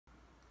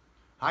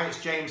Hi,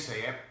 it's James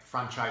here,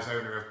 franchise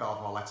owner of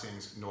Belvoir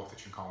Lettings,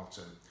 Northwich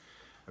Congleton.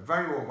 A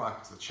very warm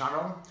welcome to the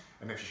channel,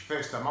 and if it's your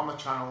first time on the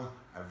channel,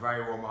 a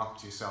very warm welcome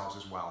to yourselves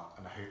as well,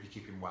 and I hope you're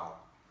keeping well.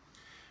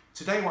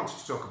 Today I wanted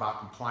to talk about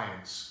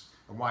compliance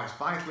and why it's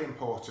vitally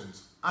important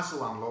as a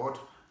landlord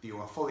that you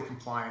are fully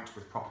compliant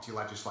with property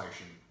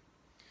legislation.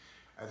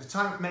 At the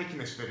time of making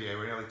this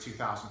video in early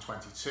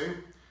 2022,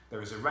 there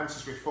was a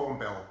Renters Reform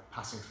Bill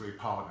passing through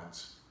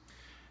Parliament.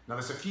 Now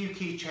there's a few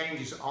key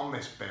changes on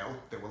this bill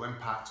that will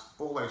impact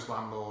all those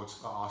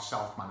landlords that are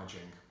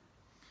self-managing.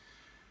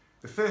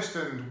 The first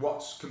and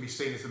what can be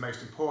seen as the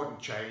most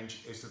important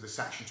change is to the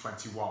Section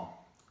 21,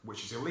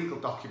 which is a legal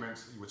document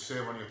that you would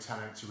serve on your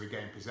tenant to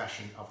regain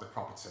possession of the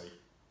property.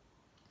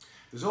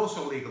 There's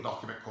also a legal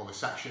document called the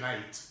Section 8,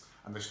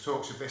 and there's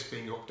talks of this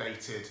being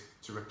updated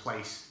to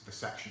replace the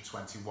Section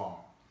 21.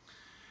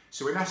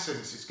 So in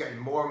essence, it's getting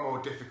more and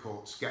more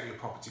difficult to get your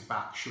property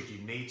back should you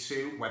need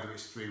to, whether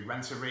it's through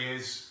rent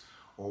arrears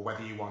or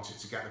whether you wanted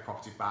to get the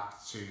property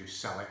back to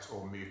sell it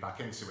or move back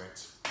into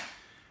it.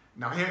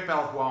 Now here at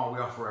Belvoir, we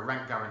offer a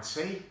rent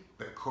guarantee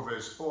that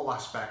covers all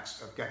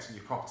aspects of getting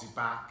your property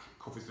back,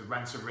 covers the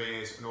rent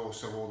arrears and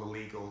also all the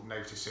legal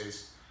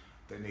notices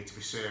that need to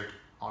be served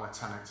on a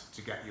tenant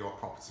to get your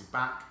property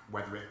back,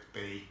 whether it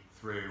be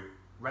through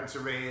rent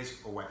arrears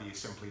or whether you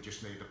simply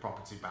just need the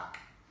property back.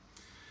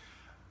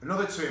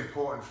 Another two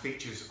important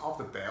features of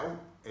the bill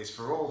is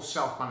for all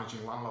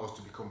self-managing landlords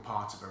to become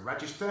part of a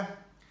register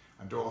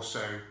and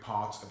also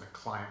part of a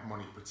client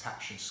money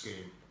protection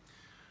scheme.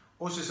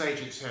 Us as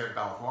agents here at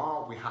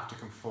Belvoir, we have to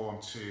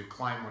conform to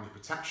client money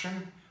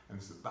protection, and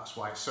that's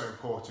why it's so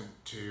important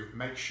to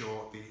make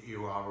sure that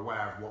you are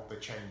aware of what the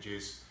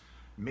changes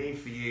mean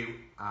for you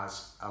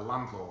as a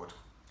landlord.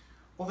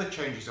 Other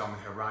changes on the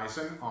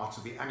horizon are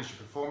to the Energy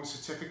Performance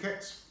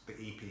Certificate, the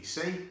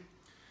EPC.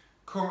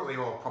 Currently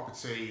all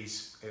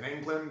properties in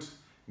England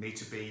need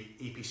to be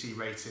EPC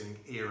rating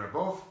E or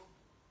above.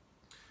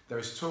 There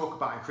is talk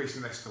about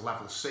increasing this to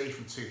level C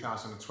from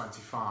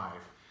 2025.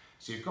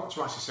 So you've got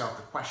to ask yourself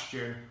the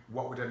question,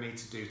 what would I need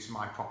to do to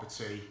my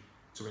property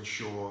to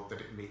ensure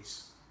that it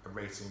meets a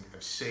rating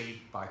of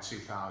C by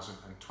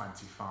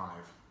 2025?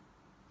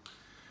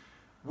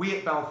 We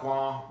at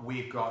Belvoir,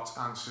 we've got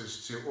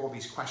answers to all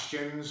these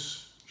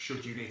questions.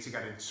 Should you need to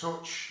get in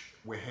touch,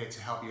 we're here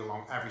to help you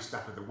along every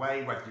step of the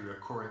way, whether you're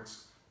a current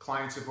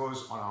client of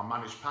us on our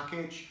managed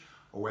package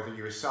or whether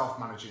you're a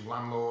self-managing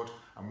landlord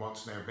and want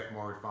to know a bit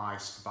more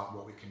advice about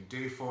what we can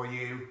do for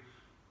you.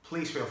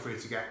 Please feel free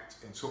to get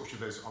in touch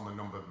with us on the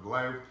number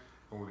below,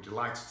 and we'll be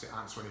delighted to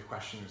answer any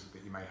questions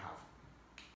that you may have.